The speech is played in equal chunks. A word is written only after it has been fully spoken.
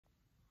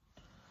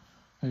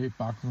Hey,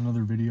 back with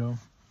another video,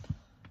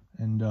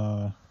 and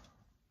I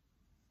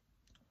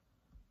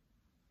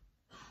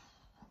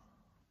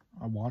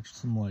watched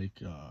some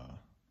like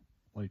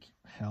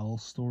hell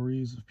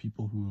stories of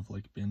people who have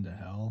like been to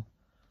hell.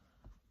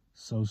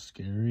 So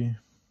scary.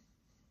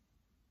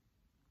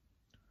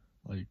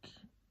 Like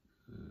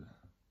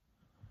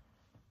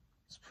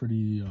it's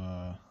pretty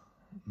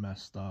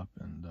messed up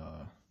and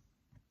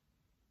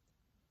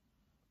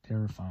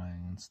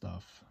terrifying and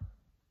stuff.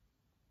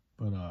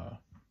 But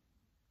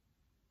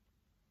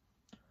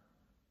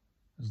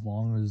as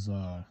long as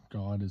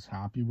God is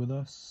happy with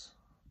us,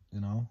 you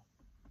know,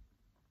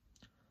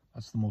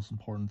 that's the most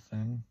important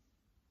thing.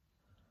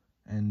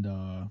 And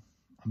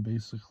I'm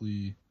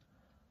basically,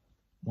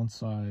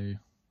 once I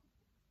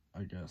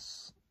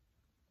guess,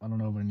 I don't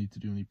know if I need to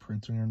do any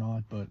printing or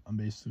not, but I'm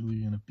basically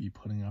going to be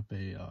putting up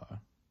a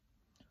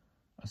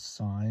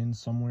sign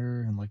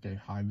somewhere in like a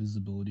high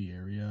visibility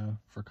area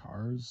for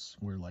cars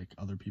where like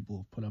other people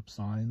have put up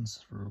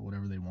signs for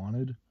whatever they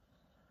wanted.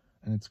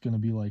 And it's going to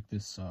be like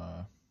this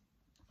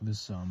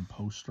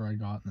poster I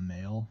got in the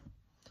mail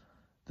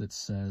that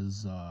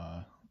says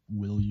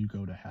will you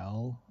go to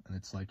hell, and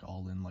it's like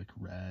all in like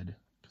red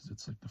because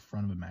it's like the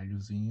front of a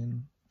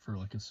magazine for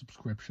like a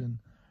subscription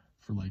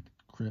for like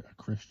a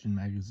Christian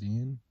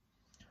magazine.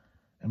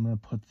 I'm gonna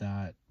put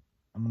that,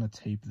 I'm gonna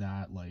tape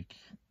that, like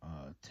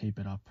tape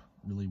it up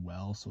really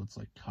well so it's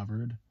like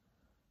covered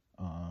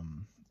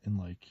in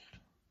like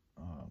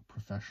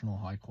professional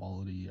high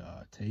quality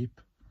tape,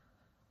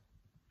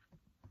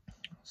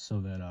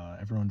 so that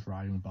everyone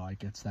driving by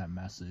gets that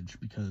message.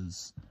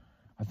 Because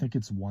I think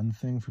it's one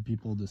thing for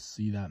people to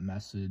see that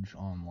message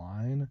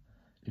online,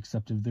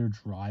 except if they're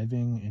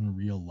driving in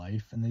real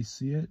life and they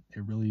see it,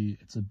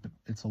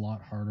 it's a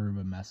lot harder of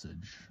a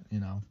message,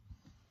 you know.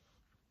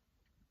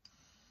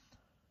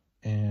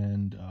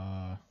 And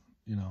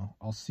you know,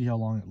 I'll see how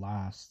long it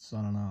lasts.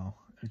 I don't know,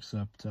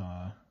 except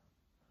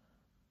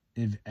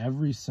if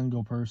every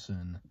single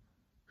person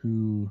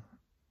who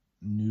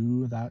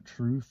knew that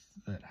truth,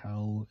 that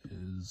hell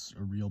is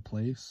a real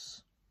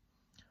place,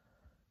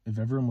 if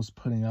everyone was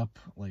putting up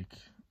like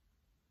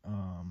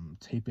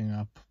taping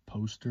up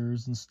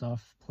posters and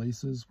stuff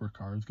places where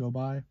cars go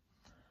by,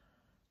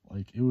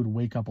 like it would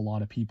wake up a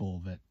lot of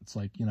people that it's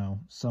like, you know,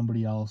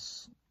 somebody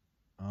else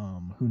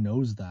who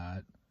knows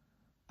that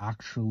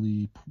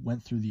actually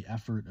went through the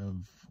effort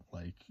of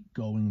like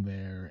going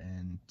there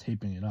and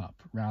taping it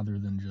up, rather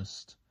than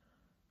just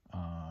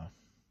uh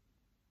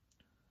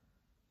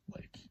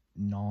like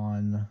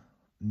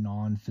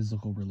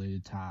non-physical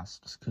related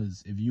tasks.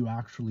 Because if you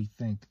actually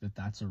think that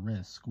that's a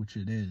risk, which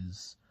it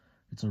is,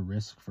 it's a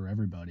risk for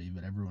everybody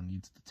that everyone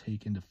needs to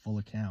take into full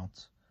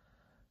account,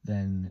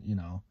 then, you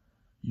know,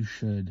 you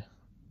should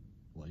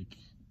like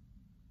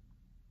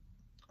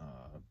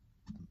uh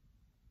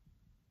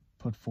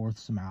put forth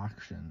some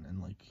action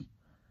and like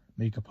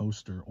make a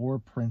poster or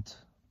print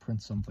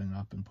something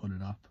up and put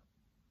it up.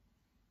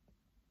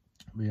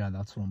 But yeah,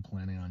 that's what I'm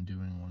planning on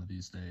doing one of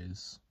these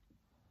days.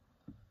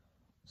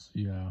 So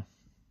yeah.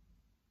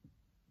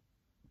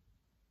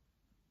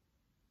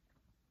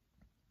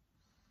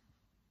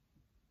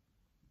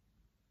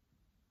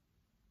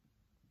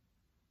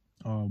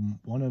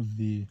 One of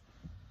the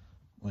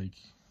like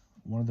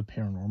one of the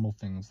paranormal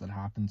things that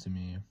happened to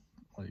me,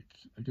 like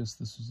I guess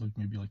this was like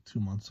maybe like 2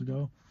 months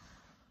ago,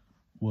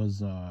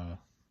 was I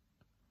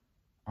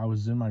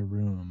was in my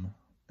room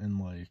and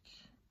like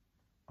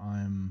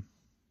I'm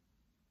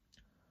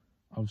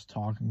I was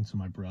talking to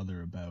my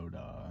brother about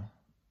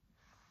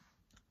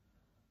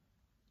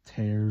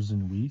tares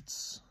and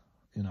wheats,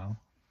 you know,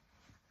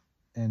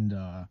 and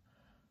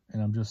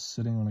I'm just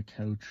sitting on a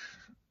couch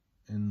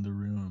in the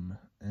room,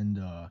 and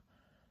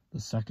the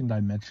second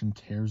I mentioned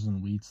tares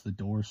and wheats, the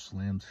door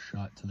slammed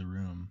shut to the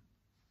room.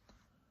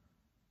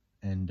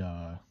 And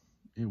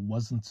it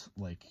wasn't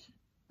like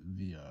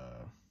the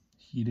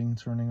heating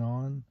turning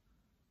on,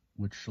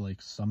 which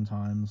like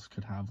sometimes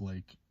could have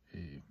like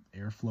a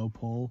airflow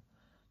pull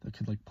that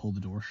could like pull the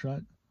door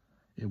shut.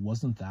 It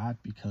wasn't that,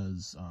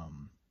 because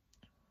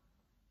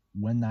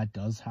when that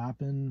does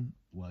happen,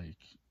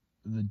 like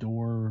the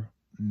door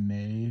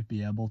may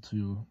be able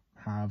to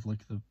have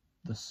like the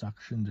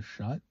suction to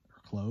shut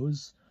or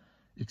close,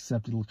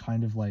 except it'll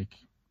kind of like,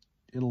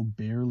 it'll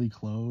barely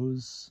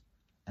close,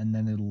 and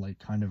then it'll like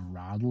kind of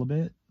rattle a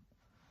bit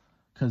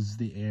because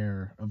the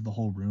air of the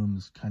whole room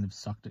is kind of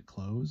sucked it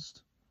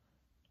closed.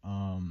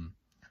 Um,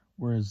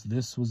 Whereas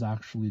this was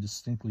actually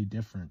distinctly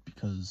different,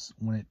 because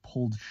when it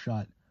pulled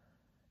shut,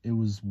 it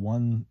was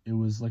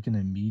like an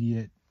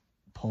immediate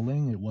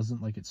pulling. It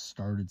wasn't like it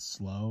started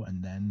slow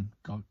and then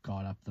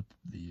got up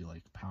the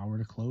like power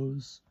to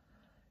close.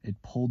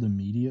 It pulled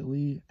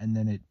immediately, and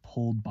then it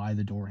pulled by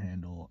the door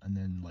handle, and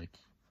then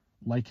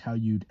like how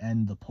you'd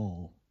end the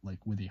pull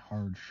like with a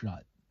hard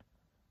shut,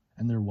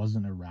 and there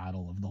wasn't a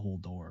rattle of the whole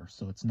door,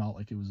 so it's not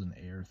like it was an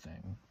air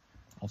thing.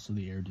 Also,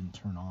 the air didn't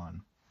turn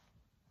on.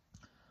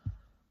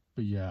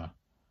 But yeah,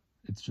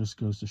 it just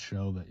goes to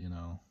show that, you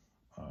know,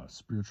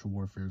 spiritual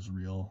warfare is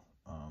real.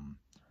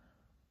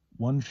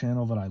 one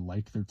channel that I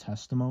like their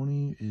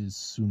testimony is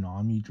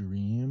Tsunami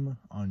Dream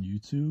on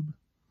YouTube.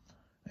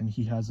 And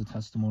he has a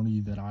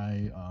testimony that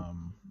I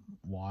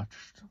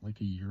watched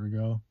like a year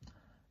ago,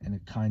 and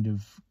it kind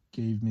of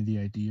gave me the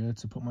idea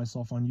to put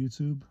myself on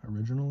YouTube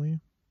originally.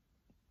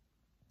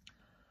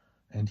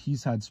 And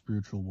he's had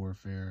spiritual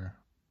warfare,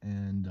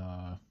 and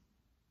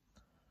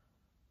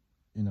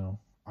you know,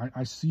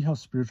 I see how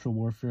spiritual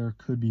warfare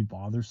could be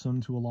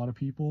bothersome to a lot of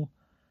people,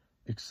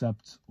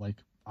 except like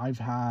I've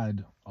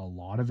had a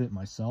lot of it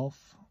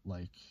myself,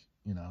 like,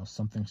 you know,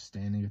 something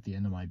standing at the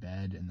end of my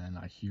bed, and then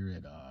I hear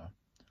it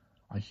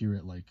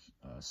like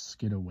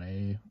skid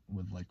away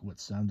with like what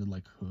sounded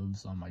like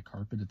hooves on my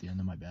carpet at the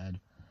end of my bed.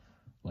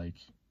 Like,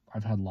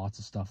 I've had lots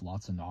of stuff,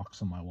 lots of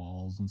knocks on my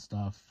walls and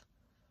stuff.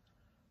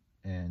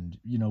 And,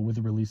 you know, with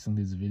releasing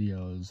these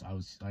videos,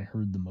 I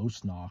heard the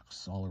most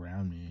knocks all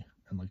around me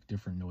and like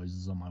different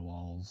noises on my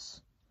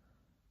walls.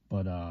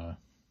 But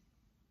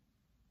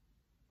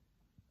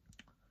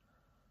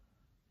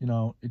you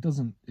know, it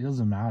doesn't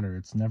matter.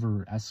 It's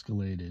never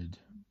escalated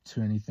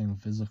to anything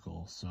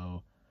physical.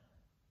 So,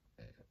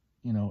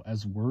 you know,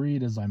 as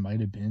worried as I might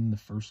have been the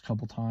first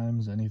couple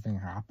times anything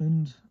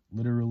happened,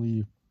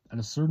 literally at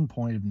a certain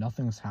point, if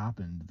nothing's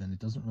happened, then it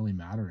doesn't really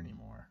matter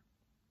anymore.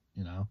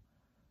 You know,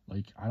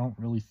 like, I don't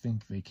really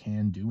think they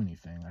can do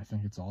anything. I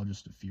think it's all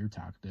just a fear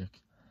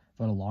tactic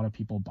that a lot of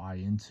people buy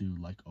into,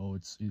 like, oh,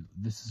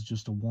 this is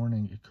just a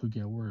warning. It could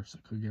get worse.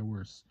 It could get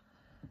worse.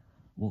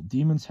 Well,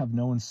 demons have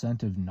no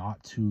incentive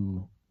not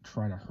to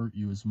try to hurt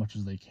you as much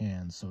as they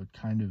can, so it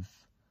kind of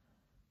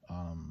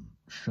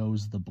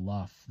shows the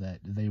bluff that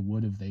they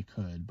would if they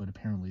could, but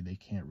apparently they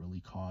can't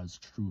really cause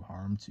true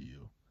harm to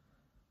you.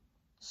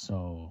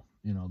 So,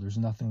 you know, there's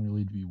nothing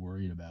really to be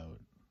worried about,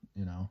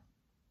 you know?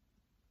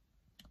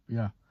 But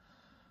yeah.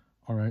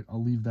 All right,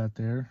 I'll leave that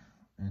there,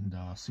 and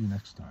see you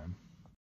next time.